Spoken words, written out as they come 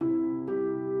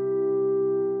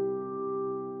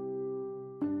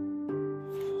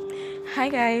Hi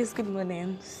guys, good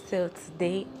morning. So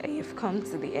today I've come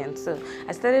to the end. So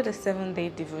I started a 7 day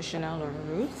devotional on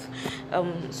Ruth.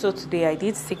 So today I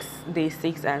did 6 day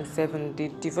 6 and 7 day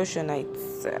devotional.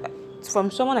 It's from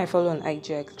someone I follow on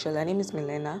IG actually. Her name is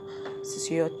Milena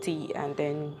Sisioti, and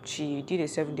then she did a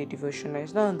 7 day devotional.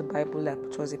 It's not on the Bible app,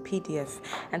 it was a PDF.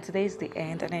 And today is the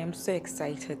end, and I am so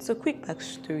excited. So quick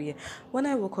backstory. When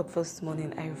I woke up this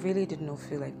morning, I really did not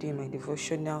feel like doing my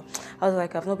devotional. I was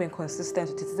like, I've not been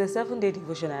consistent with it. It's a 7 day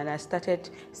devotion, and I started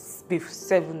with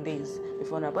 7 days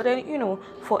before now. But then,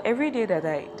 for every day that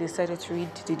I decided to read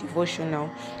the devotional,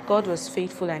 God was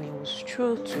faithful and He was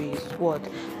true to His word.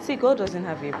 See, God doesn't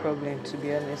have a problem, to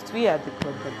be honest. We are the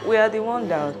problem. We are the one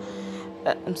that.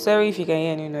 I'm sorry if you can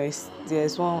hear any noise.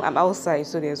 There's one. I'm outside,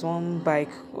 so there's one bike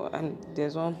and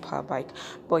there's one power bike.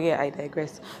 But yeah, I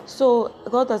digress. So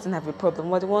God doesn't have a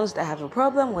problem. We're the ones that have a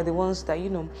problem. We're the ones that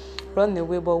run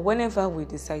away. But whenever we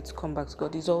decide to come back to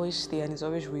God, He's always there and He's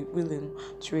always willing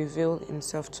to reveal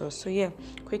Himself to us. So yeah,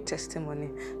 quick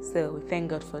testimony. So we thank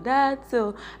God for that.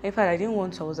 So in fact, I didn't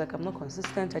want to. I was like, I'm not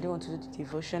consistent. I didn't want to do the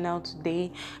devotional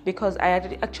today because I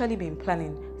had actually been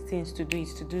planning things to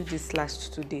do this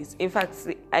last 2 days. In fact,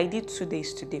 I did 2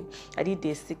 days today. I did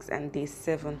day 6 and day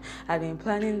 7. I've been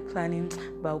planning,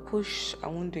 but I'll push. I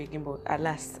won't do it again, but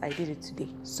alas, I did it today.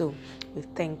 So we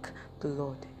thank the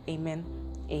Lord. Amen.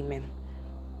 Amen.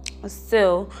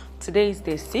 So today is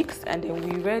day 6, and then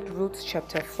we read Ruth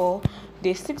chapter 4.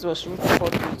 Day 6 was Ruth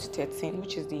 4 to Ruth 13,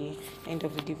 which is the end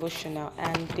of the devotional,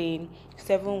 and day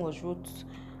 7 was Ruth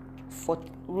 4,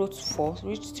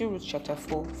 Ruth chapter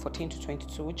 4, 14 to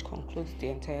 22, which concludes the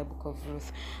entire book of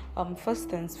Ruth. First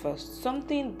things first,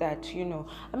 something that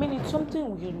it's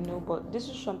something we but this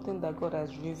is something that God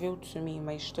has revealed to me in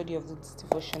my study of this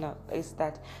devotional, is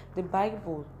that the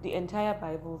Bible, the entire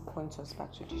Bible, points us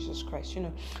back to Jesus Christ.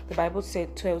 The Bible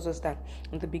tells us that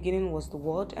in the beginning was the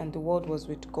Word, and the Word was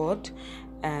with God,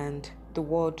 and the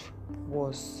Word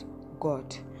was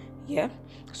God. Yeah,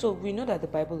 so we know that the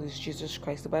Bible is Jesus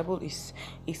Christ. The Bible is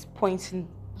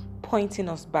pointing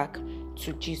us back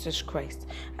to Jesus Christ,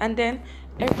 and then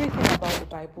everything about the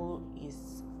Bible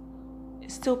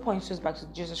still points us back to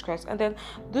Jesus Christ. And then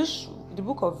the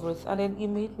book of Ruth, and then it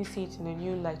made me see it in a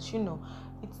new light.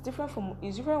 It's different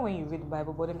when you read the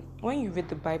Bible, but when you read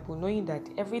the Bible, knowing that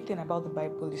everything about the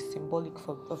Bible is symbolic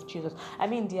of Jesus.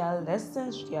 There are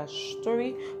lessons, there are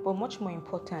story, but much more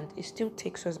important, it still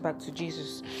takes us back to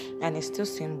Jesus, and it's still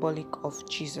symbolic of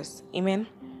Jesus. Amen.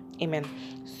 Amen.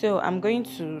 So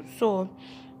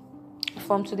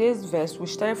from today's verse, we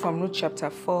started from Luke chapter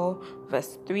 4,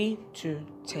 verse 3 to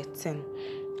 13.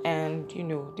 And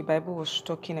the Bible was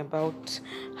talking about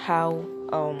how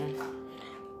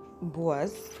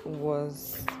Boaz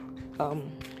was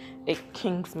a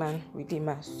kingsman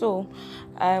redeemer. So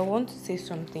I want to say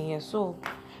something here. So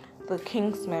the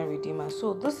kingsman redeemer.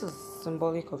 So this is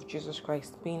symbolic of Jesus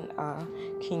Christ being a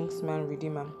kingsman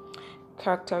redeemer.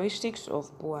 Characteristics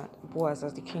of Boaz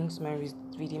as the kingsman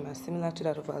redeemer, similar to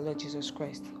that of our Lord Jesus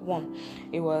Christ. 1,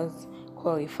 he was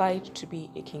qualified to be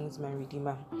a kingsman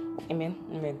redeemer. Amen.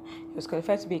 He was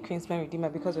qualified to be a kingsman redeemer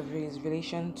because of his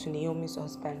relation to Naomi's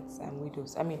husbands and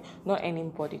widows. Not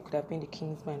anybody could have been the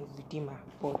kingsman redeemer,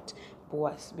 but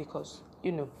Boaz, because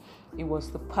he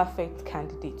was the perfect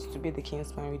candidate to be the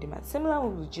kingsman redeemer. Similar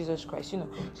with Jesus Christ.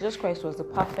 Jesus Christ was the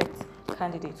perfect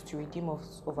candidate to redeem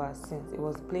us of our sins. He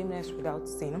was blameless without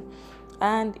sin,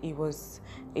 and he was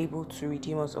able to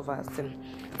redeem us of our sin.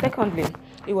 Secondly,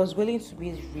 he was willing to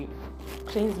be the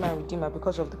kingsman redeemer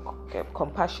because of the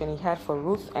compassion he had for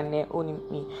Ruth and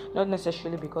Naomi, not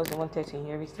necessarily because he wanted to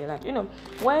inherit their land.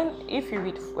 If you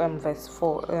read verse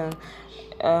 4,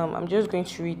 I'm just going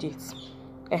to read it.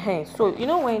 So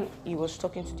when he was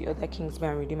talking to the other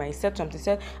kingsman redeemer, he said something. He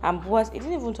said, and Boaz, he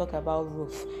didn't even talk about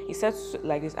Ruth. He said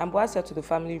like this, and Boaz said to the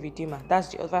family redeemer, that's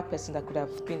the other person that could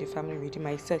have been the family redeemer.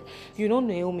 He said,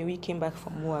 Naomi, we came back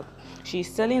from Moab. She is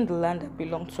selling the land that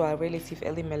belonged to our relative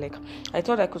Elimelech. I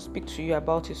thought I could speak to you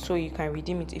about it so you can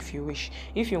redeem it if you wish.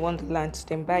 If you want the land,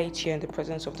 then buy it here in the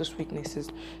presence of those witnesses.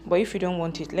 But if you don't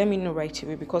want it, let me know right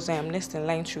away, because I am next in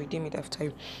line to redeem it after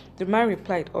you. The man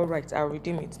replied, all right, I'll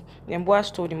redeem it. Then Boaz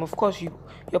told him, of course,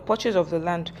 your purchase of the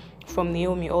land from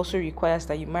Naomi also requires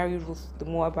that you marry Ruth, the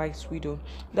Moabite's widow.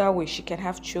 That way she can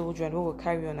have children who will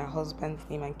carry on her husband's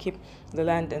name and keep the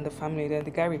land and the family. Then the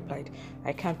guy replied,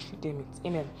 I can't redeem it.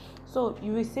 Amen. So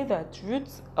you will say that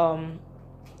Ruth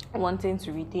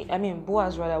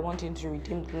Boaz rather wanting to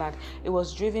redeem the land. It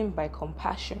was driven by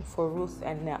compassion for Ruth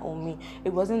and Naomi.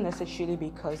 It wasn't necessarily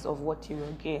because of what he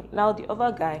will gain. Now the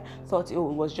other guy thought it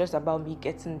was just about me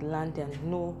getting the land and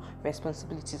no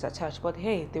responsibilities attached. But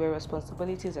hey, there were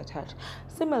responsibilities attached.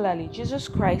 Similarly, Jesus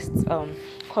Christ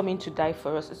coming to die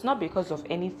for us, it's not because of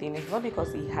anything. It's not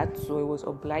because he had to, he was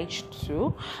obliged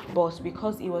to, but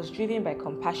because he was driven by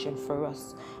compassion for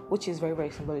us, which is very, very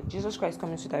symbolic. Jesus Christ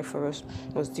coming to die for us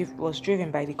was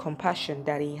driven by the compassion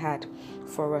that he had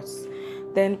for us.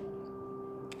 Then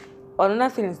another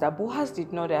thing is that Boaz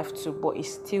did not have to, but he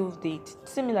still did.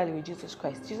 Similarly with Jesus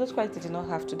Christ. Jesus Christ did not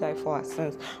have to die for our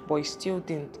sins, but he still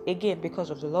didn't. Again, because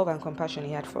of the love and compassion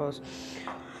he had for us.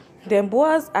 Then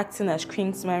Boaz, acting as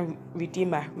kinsman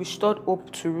redeemer, restored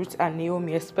hope to Ruth and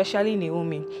Naomi, especially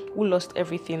Naomi, who lost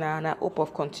everything and her hope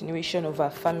of continuation of her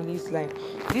family's line.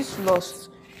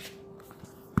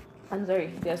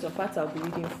 There's some parts I'll be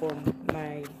reading from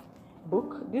my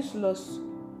book. This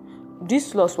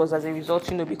loss was as a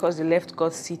result, because they left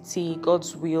God's city,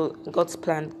 God's will, God's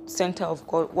plan, center of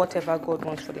God, whatever God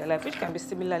wants for their life, which can be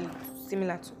similar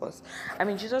to us.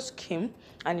 Jesus came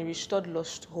and he restored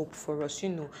lost hope for us. He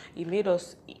made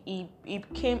us. He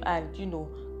came and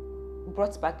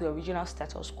brought back the original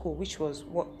status quo, which was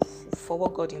what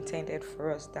God intended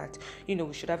for us, that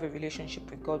we should have a relationship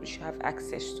with God, we should have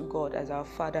access to God as our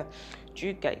Father. Do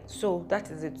you guys? So that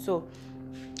is it.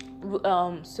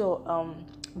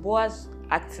 Boaz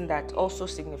acting that also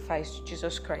signifies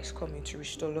Jesus Christ coming to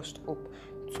restore lost hope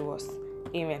to us.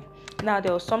 Amen. Now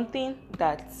there was something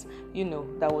that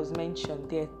that was mentioned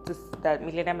there, that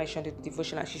Milena mentioned in the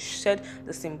devotion, and she said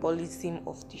the symbolism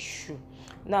of the shoe.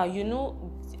 Now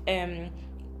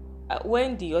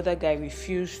when the other guy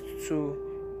refused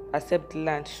to accept the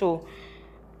land, so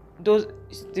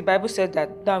the Bible said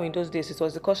that now in those days it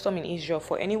was the custom in Israel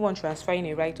for anyone transferring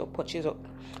a right of purchase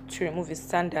to remove his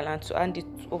sandal and to hand it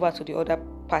over to the other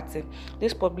party.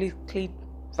 This publicly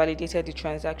validated the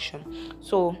transaction.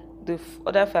 So the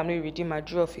other family redeemer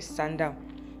drew off his sandal,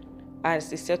 as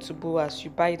they said to Boaz, "You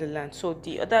buy the land." So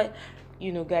the other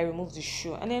guy removed the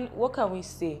shoe. And then what can we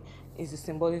say is the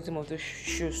symbolism of the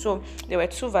shoe? So there were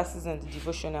two verses in the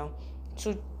devotional,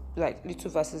 two little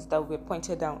verses that were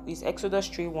pointed out. Is Exodus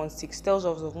 3:1-6 tells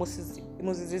us of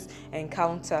Moses'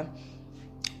 encounter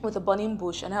with a burning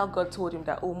bush, and how God told him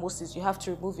that, "Oh Moses, you have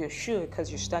to remove your shoe because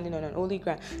you're standing on an holy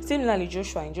ground." Similarly,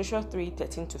 Joshua, in Joshua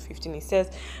 3:13-15, it says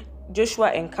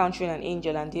Joshua encountering an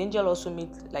angel, and the angel also made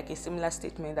a similar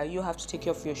statement that you have to take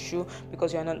off your shoe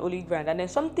because you're on an holy ground. And then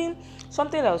something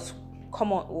that was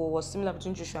common or was similar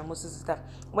between Joshua and Moses is that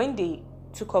when they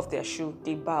took off their shoe,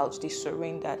 they bowed, they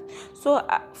surrendered. So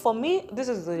for me, this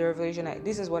is the revelation.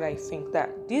 This is what I think,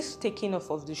 that this taking off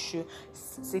of the shoe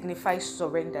signifies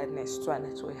surrenderedness to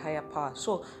a higher power.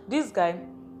 So the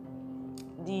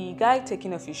guy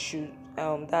taking off his shoe,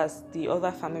 that's the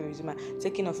other family redeemer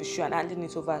taking off his shoe and handing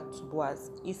it over to Boaz,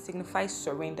 it signifies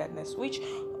surrenderedness, which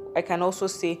I can also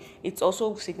say it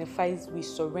also signifies we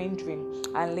surrendering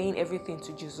and laying everything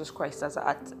to Jesus Christ as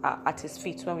at his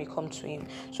feet when we come to him.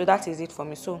 So that is it for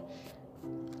me. So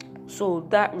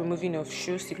that removing of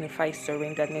shoes signifies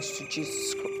surrenderedness to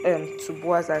Jesus, to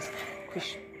Boaz as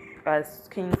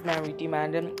kinsman redeemer.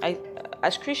 And then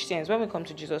as Christians, when we come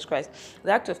to Jesus Christ,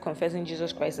 the act of confessing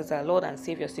Jesus Christ as our Lord and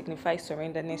Savior signifies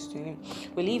surrenderness to him.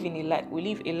 We live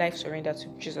a life surrendered to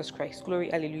Jesus Christ.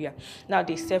 Glory, hallelujah. Now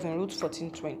day 7, Ruth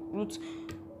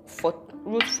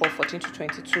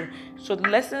 4:14-22. So the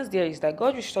lessons there is that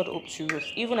God restored hope to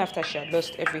Ruth even after she had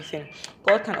lost everything.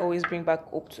 God can always bring back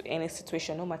hope to any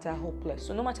situation, no matter how hopeless.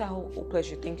 So no matter how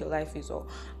hopeless you think your life is, or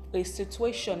a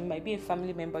situation might be a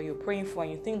family member you're praying for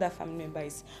and you think that family member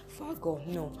is far gone.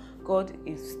 No, God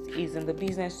is in the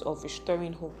business of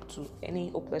restoring hope to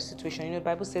any hopeless situation. The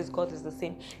Bible says God is the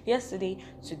same yesterday,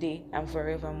 today, and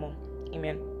forevermore.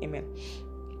 Amen.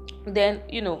 Then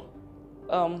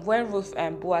when Ruth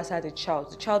and Boaz had a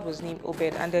child, the child was named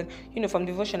Obed. And then from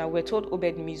devotional we're told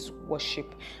Obed means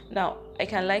worship. Now I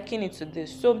can liken it to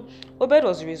this. So Obed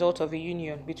was the result of a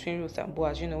union between Ruth and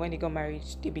Boaz. When they got married,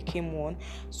 they became one.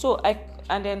 So if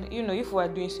we are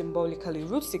doing symbolically,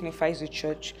 Ruth signifies the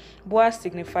church, Boaz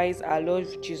signifies our Lord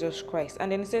Jesus Christ.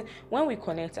 And then it said when we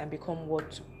connect and become one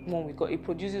with God, it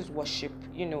produces worship,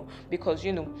 because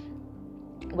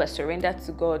we're surrendered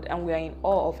to God and we are in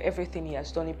awe of everything he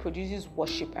has done. It produces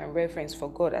worship and reverence for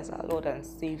God as our Lord and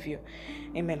Savior.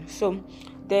 Amen. So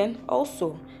then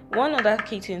also, one other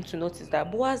key thing to note is that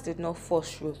Boaz did not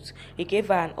force Ruth. He gave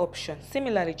her an option.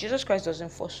 Similarly, Jesus Christ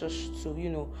doesn't force us to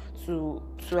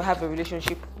have a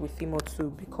relationship with him or to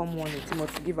become one with him or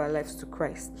to give our lives to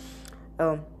Christ.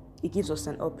 it gives us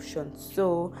an option.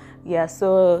 So yeah,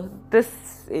 so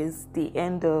this is the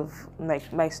end of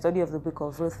my study of the book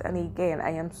of Ruth. And again,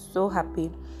 I am so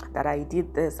happy that I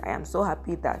did this. I am so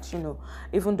happy that,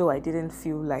 even though I didn't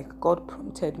feel like God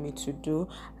prompted me to do,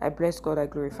 I bless God, I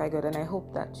glorify God, and I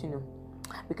hope that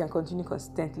we can continue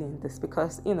consistently in this,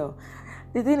 because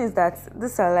the thing is that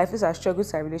this is our life, this is our struggle, this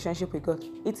is our relationship with God.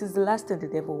 It is the last thing the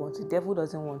devil wants. The devil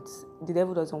doesn't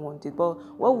want it.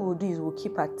 But what we will do is we'll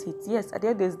keep at it. Yes, at the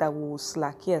end of days that we will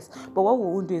slack, yes. But what we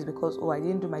won't do is because, I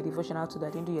didn't do my devotional today, I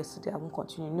didn't do yesterday, I won't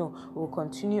continue. No, we'll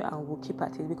continue and we'll keep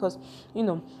at it, because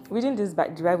reading this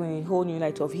the Bible in a whole new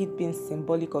light of it being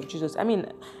symbolic of Jesus.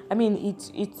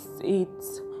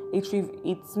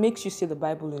 It makes you see the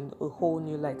Bible in a whole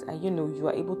new light, and you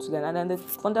are able to learn. And then the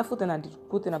wonderful thing and the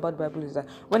good thing about the Bible is that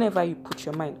whenever you put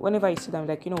your mind, whenever you sit down,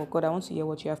 like, God, I want to hear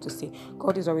what you have to say,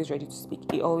 God is always ready to speak.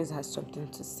 He always has something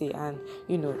to say, and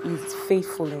he's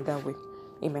faithful in that way.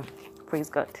 Amen. Praise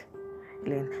God.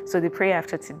 So the prayer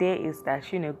after today is that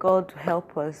God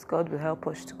will help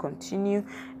us to continue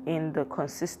in the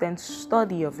consistent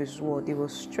study of His Word. It will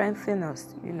strengthen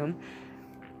us.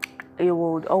 It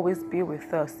will always be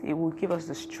with us. It will give us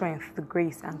the strength, the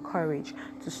grace, and courage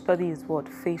to study His Word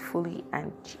faithfully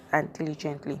and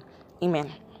diligently.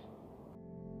 Amen.